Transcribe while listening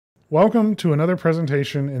Welcome to another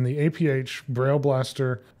presentation in the APH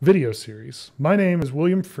BrailleBlaster video series. My name is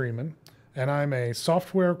William Freeman, and I'm a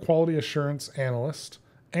software quality assurance analyst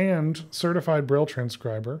and certified Braille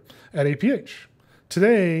transcriber at APH.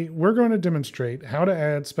 Today, we're going to demonstrate how to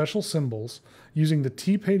add special symbols using the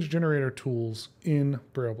T-Page generator tools in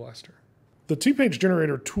BrailleBlaster. The T-Page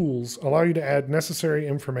generator tools allow you to add necessary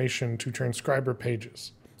information to transcriber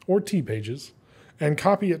pages, or T-Pages, and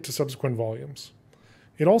copy it to subsequent volumes.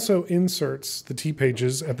 It also inserts the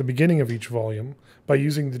T-Pages at the beginning of each volume by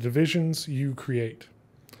using the divisions you create.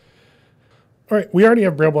 All right, we already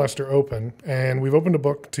have BrailleBlaster open, and we've opened a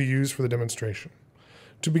book to use for the demonstration.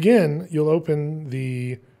 To begin, you'll open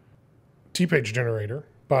the T-Page generator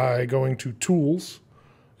by going to Tools,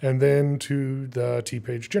 and then to the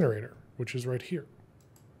T-Page generator, which is right here.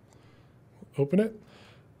 Open it.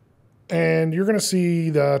 And you're going to see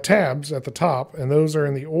the tabs at the top, and those are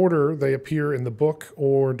in the order they appear in the book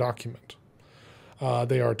or document.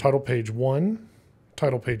 They are Title Page 1,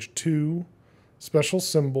 Title Page 2, Special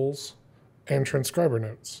Symbols, and Transcriber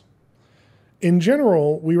Notes. In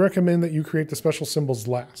general, we recommend that you create the special symbols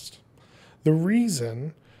last. The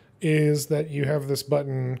reason is that you have this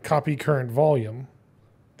button, Copy Current Volume,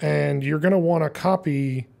 and you're going to want to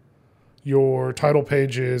copy your title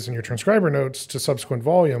pages and your transcriber notes to subsequent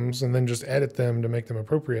volumes and then just edit them to make them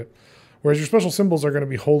appropriate. Whereas your special symbols are going to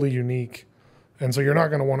be wholly unique, and so you're not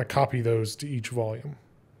going to want to copy those to each volume.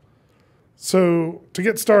 So to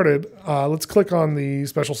get started, let's click on the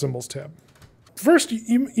Special Symbols tab. First,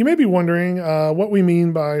 you may be wondering what we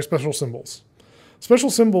mean by special symbols.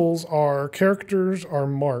 Special symbols are characters or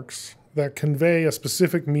marks that convey a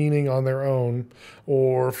specific meaning on their own,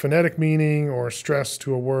 or phonetic meaning, or stress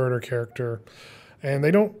to a word or character. And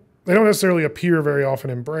they don't necessarily appear very often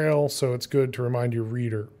in Braille, so it's good to remind your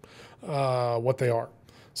reader what they are.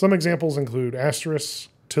 Some examples include asterisk,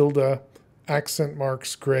 tilde, accent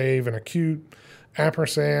marks, grave and acute,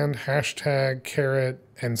 ampersand, hashtag, caret,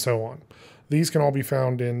 and so on. These can all be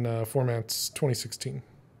found in formats 2016.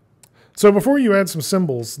 So before you add some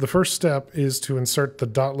symbols, the first step is to insert the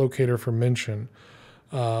dot locator for mention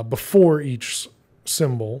before each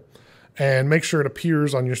symbol and make sure it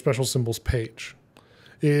appears on your special symbols page.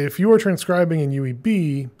 If you are transcribing in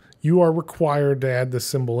UEB, you are required to add this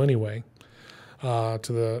symbol anyway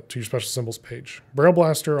to your special symbols page.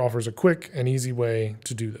 BrailleBlaster offers a quick and easy way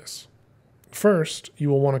to do this. First, you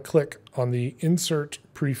will want to click on the Insert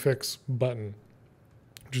Prefix button,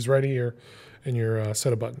 which is right here in your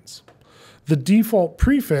set of buttons. The default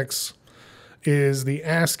prefix is the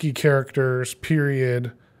ASCII characters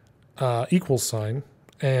period equals sign,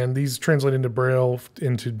 and these translate into Braille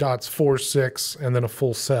into dots 4, 6, and then a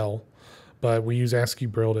full cell, but we use ASCII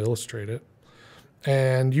Braille to illustrate it.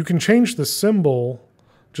 And you can change the symbol,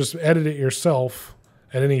 just edit it yourself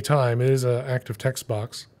at any time. It is an active text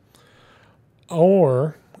box.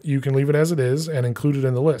 Or you can leave it as it is and include it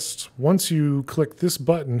in the list. Once you click this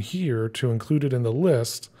button here to include it in the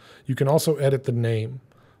list, you can also edit the name.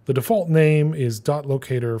 The default name is dot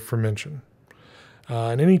locator for mention.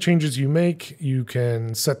 And any changes you make, you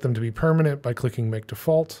can set them to be permanent by clicking Make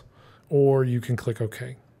Default, or you can click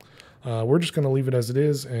OK. We're just going to leave it as it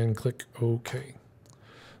is and click OK.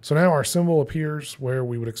 So now our symbol appears where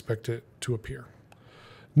we would expect it to appear.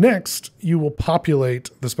 Next, you will populate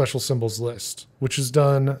the special symbols list, which is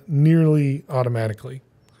done nearly automatically.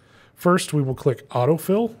 First, we will click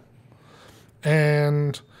Autofill,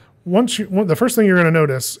 and the first thing you're going to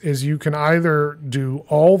notice is you can either do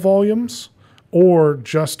all volumes or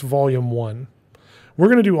just volume 1. We're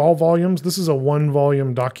going to do all volumes. This is a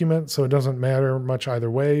 1-volume document, so it doesn't matter much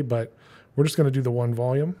either way, but we're just going to do the 1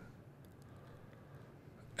 volume.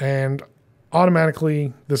 And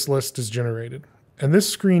automatically, this list is generated. And this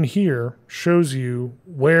screen here shows you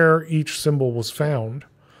where each symbol was found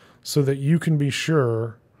so that you can be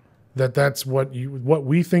sure that that's what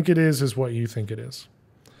we think it is what you think it is.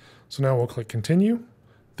 So now we'll click Continue.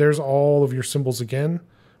 There's all of your symbols again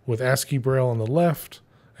with ASCII Braille on the left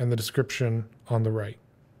and the description on the right.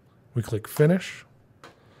 We click Finish.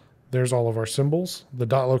 There's all of our symbols. The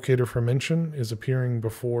dot locator for mention is appearing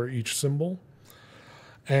before each symbol.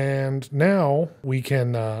 And now we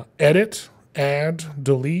can edit, add,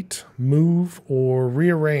 delete, move, or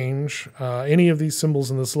rearrange any of these symbols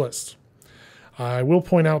in this list. I will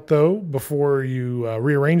point out, though, before you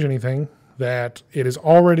rearrange anything, that it is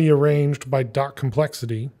already arranged by dot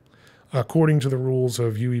complexity according to the rules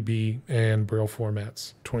of UEB and Braille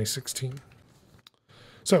formats 2016.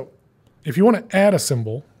 So if you want to add a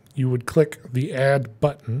symbol, you would click the Add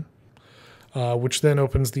button, which then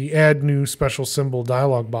opens the Add New Special Symbol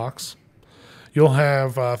dialog box. You'll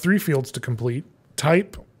have 3 fields to complete: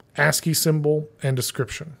 type, ASCII symbol, and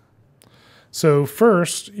description. So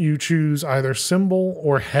first, you choose either symbol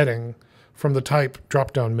or heading from the type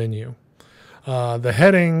drop-down menu. The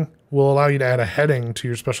heading will allow you to add a heading to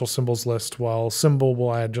your special symbols list, while symbol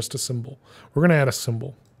will add just a symbol. We're going to add a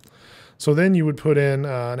symbol. So then you would put in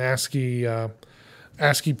an ASCII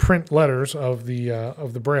print letters of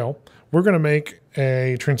the Braille. We're going to make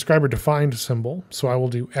a transcriber defined symbol. So I will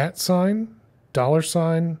do @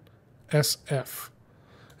 $SF.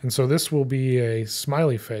 And so this will be a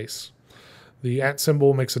smiley face. The @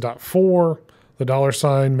 symbol makes a .4. The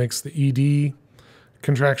 $ makes the ED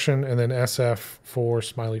contraction, and then SF for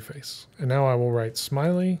smiley face. And now I will write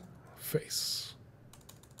smiley face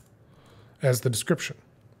as the description.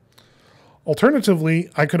 Alternatively,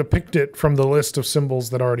 I could have picked it from the list of symbols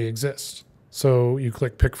that already exist. So you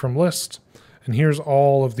click pick from list, and here's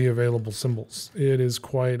all of the available symbols. It is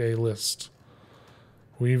quite a list.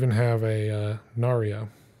 We even have a Naria.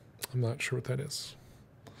 I'm not sure what that is.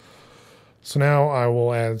 So now I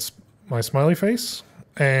will add my smiley face,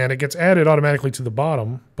 and it gets added automatically to the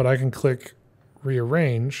bottom, but I can click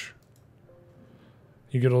rearrange.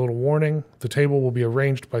 You get a little warning. The table will be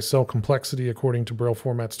arranged by cell complexity according to Braille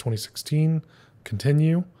Formats 2016.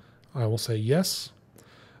 Continue. I will say yes.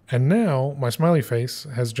 And now my smiley face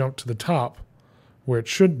has jumped to the top where it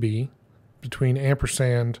should be, between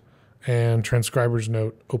ampersand and transcriber's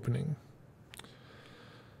note opening.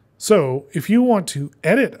 So if you want to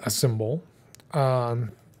edit a symbol for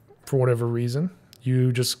whatever reason,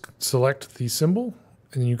 you just select the symbol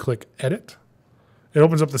and then you click edit. It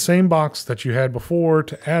opens up the same box that you had before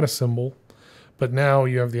to add a symbol, but now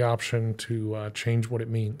you have the option to change what it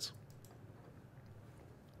means.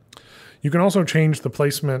 You can also change the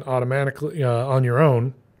placement automatically on your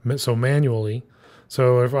own, so manually.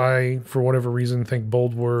 So if I, for whatever reason, think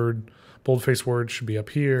boldface word should be up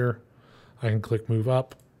here, I can click move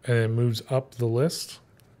up and it moves up the list.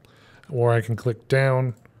 Or I can click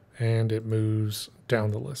down and it moves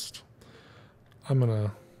down the list. I'm going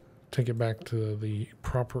to take it back to the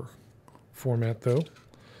proper format though.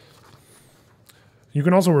 You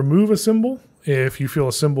can also remove a symbol if you feel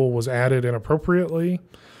a symbol was added inappropriately,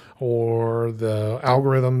 or the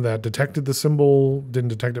algorithm that detected the symbol didn't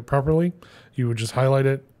detect it properly. You would just highlight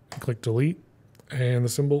it, click delete, and the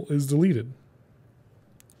symbol is deleted.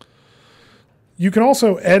 You can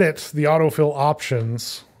also edit the autofill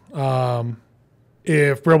options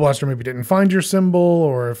if BrailleBlaster maybe didn't find your symbol,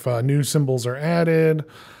 or if new symbols are added,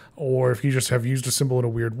 or if you just have used a symbol in a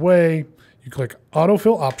weird way. You click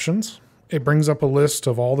Autofill Options. It brings up a list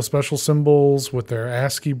of all the special symbols with their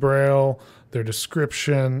ASCII Braille, their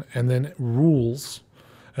description, and then rules.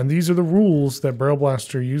 And these are the rules that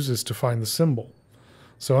BrailleBlaster uses to find the symbol.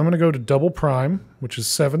 So I'm going to go to double prime, which is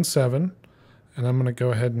 7/7, and I'm going to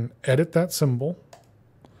go ahead and edit that symbol.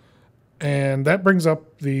 And that brings up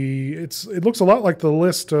it looks a lot like the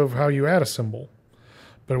list of how you add a symbol.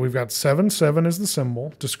 But we've got 7/7 as the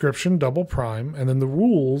symbol, description double prime, and then the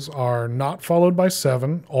rules are not followed by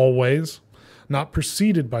 7, always, not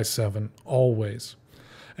preceded by 7, always.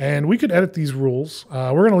 And we could edit these rules.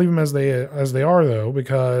 We're going to leave them as they are, though,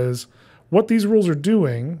 because what these rules are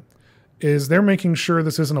doing is they're making sure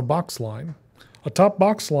this isn't a box line. A top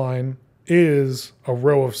box line is a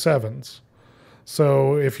row of 7s.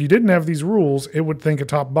 So if you didn't have these rules, it would think a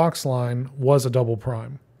top box line was a double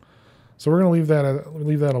prime. So we're going to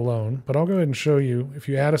leave that alone. But I'll go ahead and show you, if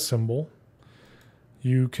you add a symbol,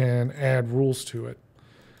 you can add rules to it.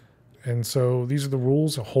 And so these are the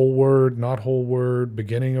rules: a whole word, not whole word,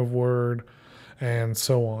 beginning of word, and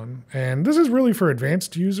so on. And this is really for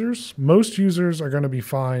advanced users. Most users are going to be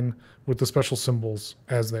fine with the special symbols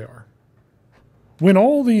as they are. When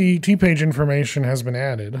all the T-page information has been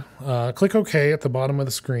added, click OK at the bottom of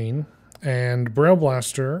the screen, and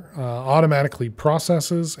BrailleBlaster automatically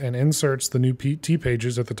processes and inserts the new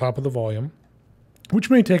T-pages at the top of the volume, which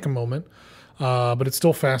may take a moment, but it's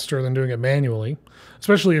still faster than doing it manually.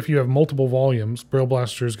 Especially if you have multiple volumes,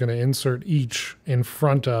 BrailleBlaster is going to insert each in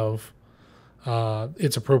front of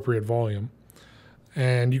its appropriate volume.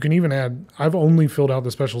 And you can even add, I've only filled out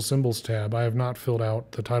the special symbols tab. I have not filled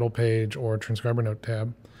out the title page or transcriber note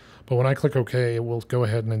tab. But when I click OK, it will go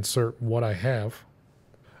ahead and insert what I have.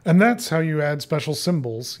 And that's how you add special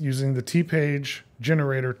symbols using the T-page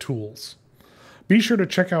generator tools. Be sure to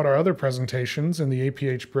check out our other presentations in the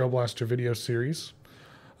APH BrailleBlaster video series.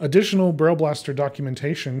 Additional BrailleBlaster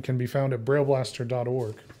documentation can be found at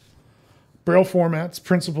BrailleBlaster.org. Braille Formats,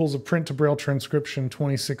 Principles of Print-to-Braille Transcription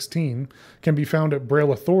 2016 can be found at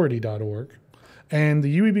BrailleAuthority.org, and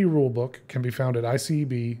the UEB Rulebook can be found at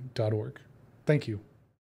ICEB.org. Thank you.